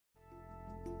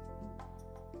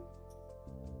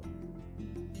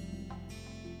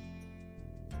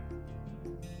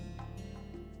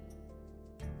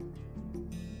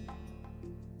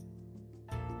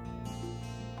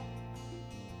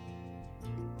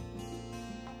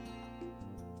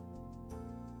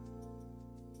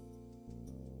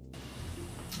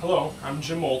Hello, I'm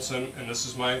Jim Olson, and this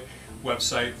is my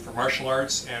website for martial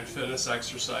arts and fitness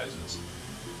exercises.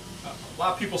 A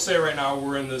lot of people say right now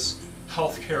we're in this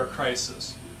healthcare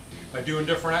crisis. By doing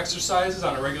different exercises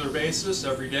on a regular basis,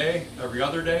 every day, every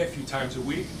other day, a few times a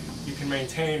week, you can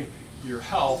maintain your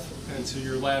health into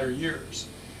your latter years.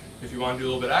 If you want to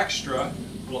do a little extra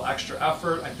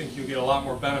effort, I think you'll get a lot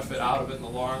more benefit out of it in the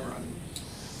long run.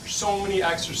 There's so many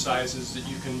exercises that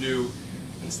you can do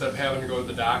instead of having to go to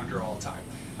the doctor all the time.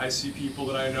 I see people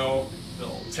that I know,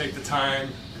 they'll take the time,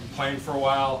 complain for a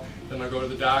while, then they'll go to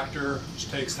the doctor, which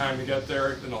takes time to get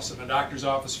there, then they'll sit in the doctor's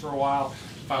office for a while,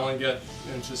 finally get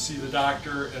in to see the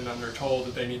doctor, and then they're told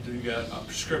that they need to get a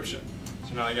prescription.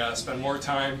 So now they got to spend more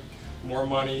time, more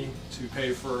money to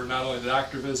pay for not only the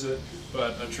doctor visit,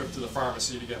 but a trip to the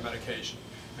pharmacy to get medication.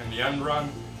 In the end run,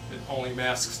 it only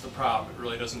masks the problem. It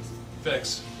really doesn't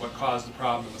fix what caused the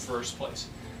problem in the first place.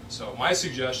 So my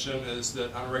suggestion is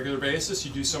that on a regular basis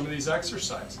you do some of these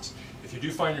exercises. If you do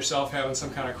find yourself having some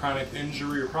kind of chronic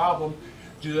injury or problem,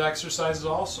 do the exercises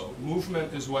also.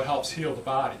 Movement is what helps heal the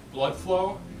body. Blood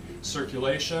flow,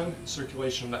 circulation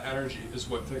of the energy is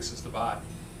what fixes the body.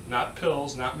 Not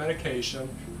pills, not medication,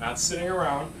 not sitting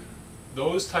around.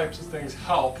 Those types of things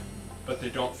help, but they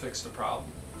don't fix the problem.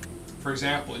 For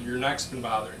example, your neck's been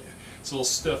bothering you. It's a little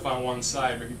stiff on one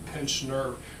side, maybe pinched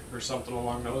nerve or something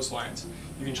along those lines.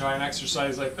 You can try an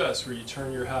exercise like this where you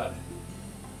turn your head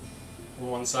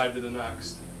from one side to the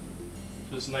next.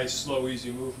 Just nice, slow,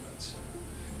 easy movements.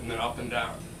 And then up and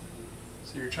down.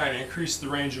 So you're trying to increase the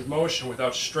range of motion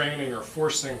without straining or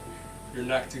forcing your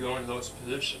neck to go into those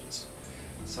positions.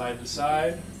 Side to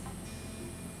side,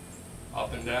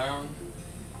 up and down,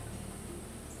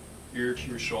 ear to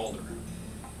your shoulder.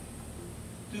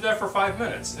 Do that for 5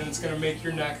 minutes and it's going to make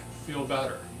your neck feel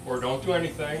better. Or don't do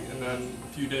anything, and then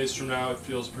a few days from now it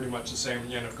feels pretty much the same and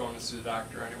you end up going to see the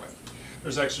doctor anyway.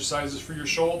 There's exercises for your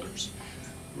shoulders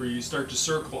where you start to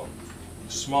circle them,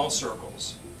 small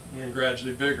circles, and then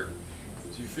gradually bigger.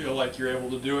 So you feel like you're able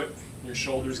to do it, and your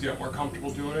shoulders get more comfortable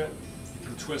doing it, you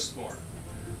can twist more.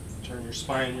 Turn your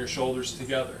spine and your shoulders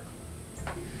together.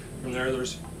 From there,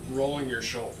 there's rolling your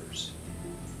shoulders.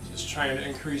 Just trying to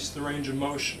increase the range of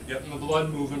motion, getting the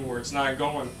blood moving where it's not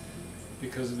going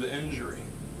because of the injury.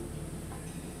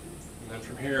 And then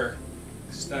from here,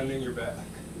 extending your back,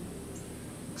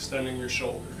 extending your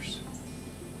shoulders.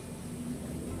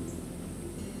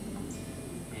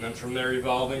 And then from there,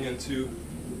 evolving into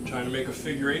trying to make a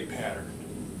figure 8 pattern.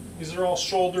 These are all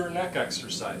shoulder and neck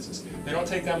exercises. They don't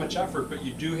take that much effort, but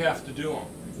you do have to do them.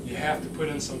 You have to put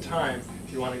in some time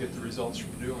if you want to get the results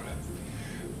from doing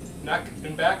it. Neck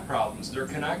and back problems, they're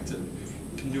connected.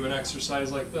 You can do an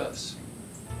exercise like this,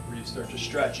 where you start to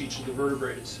stretch each of the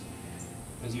vertebrae.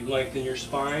 As you lengthen your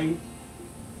spine,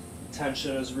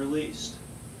 tension is released.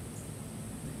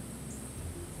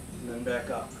 And then back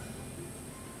up,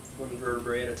 one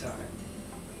vertebrae at a time.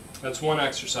 That's one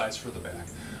exercise for the back.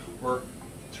 Or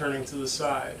turning to the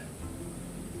side,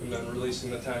 and then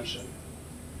releasing the tension.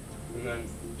 And then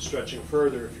stretching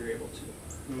further if you're able to,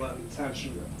 and letting the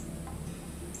tension go.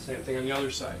 Same thing on the other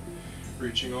side,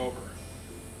 reaching over,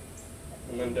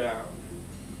 and then down.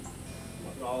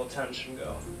 Letting all the tension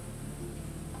go.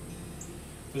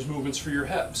 There's movements for your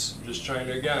hips. I'm just trying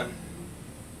to, again,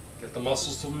 get the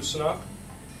muscles to loosen up,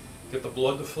 get the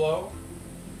blood to flow,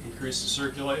 increase the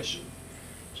circulation.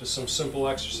 Just some simple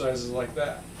exercises like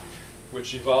that,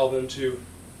 which evolve into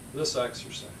this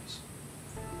exercise.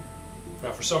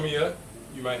 Now for some of you,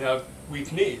 you might have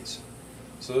weak knees.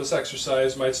 So this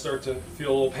exercise might start to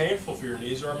feel a little painful for your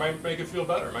knees, or it might make it feel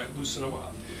better, it might loosen them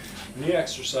up. Knee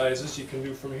exercises you can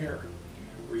do from here,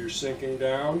 where you're sinking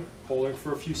down, holding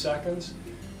for a few seconds,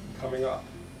 coming up.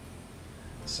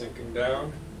 Sinking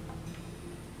down,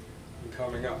 and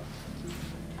coming up.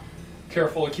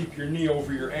 Careful to keep your knee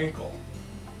over your ankle,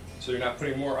 so you're not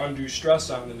putting more undue stress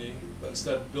on the knee, but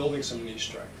instead building some knee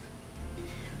strength.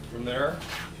 From there,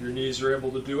 if your knees are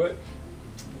able to do it,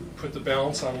 put the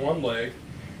balance on one leg,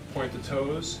 point the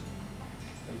toes,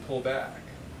 and pull back.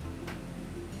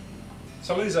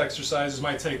 Some of these exercises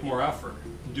might take more effort.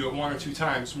 You do it 1 or 2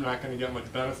 times, you're not going to get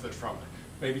much benefit from it.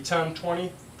 Maybe 10,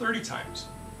 20, 30 times,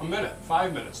 a minute,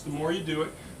 5 minutes. The more you do it,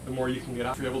 the more you can get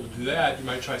out. If you're able to do that, you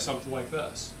might try something like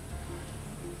this,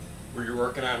 where you're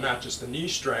working on not just the knee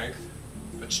strength,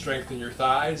 but strengthen your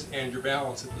thighs and your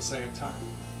balance at the same time.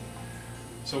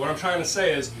 So what I'm trying to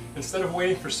say is, instead of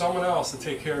waiting for someone else to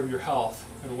take care of your health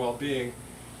and well-being,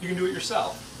 you can do it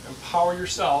yourself. Empower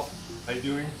yourself by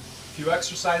doing a few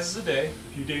exercises a day,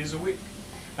 a few days a week.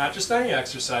 Not just any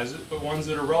exercises, but ones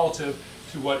that are relative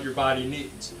to what your body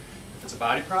needs. If it's a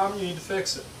body problem, you need to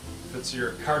fix it. If it's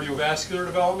your cardiovascular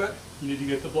development, you need to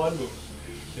get the blood moving.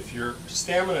 If your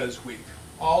stamina is weak,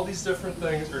 all these different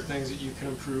things are things that you can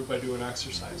improve by doing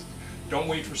exercise. Don't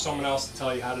wait for someone else to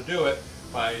tell you how to do it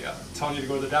by telling you to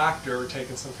go to the doctor or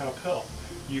taking some kind of pill.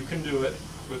 You can do it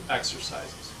with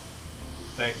exercises.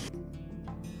 Thank you.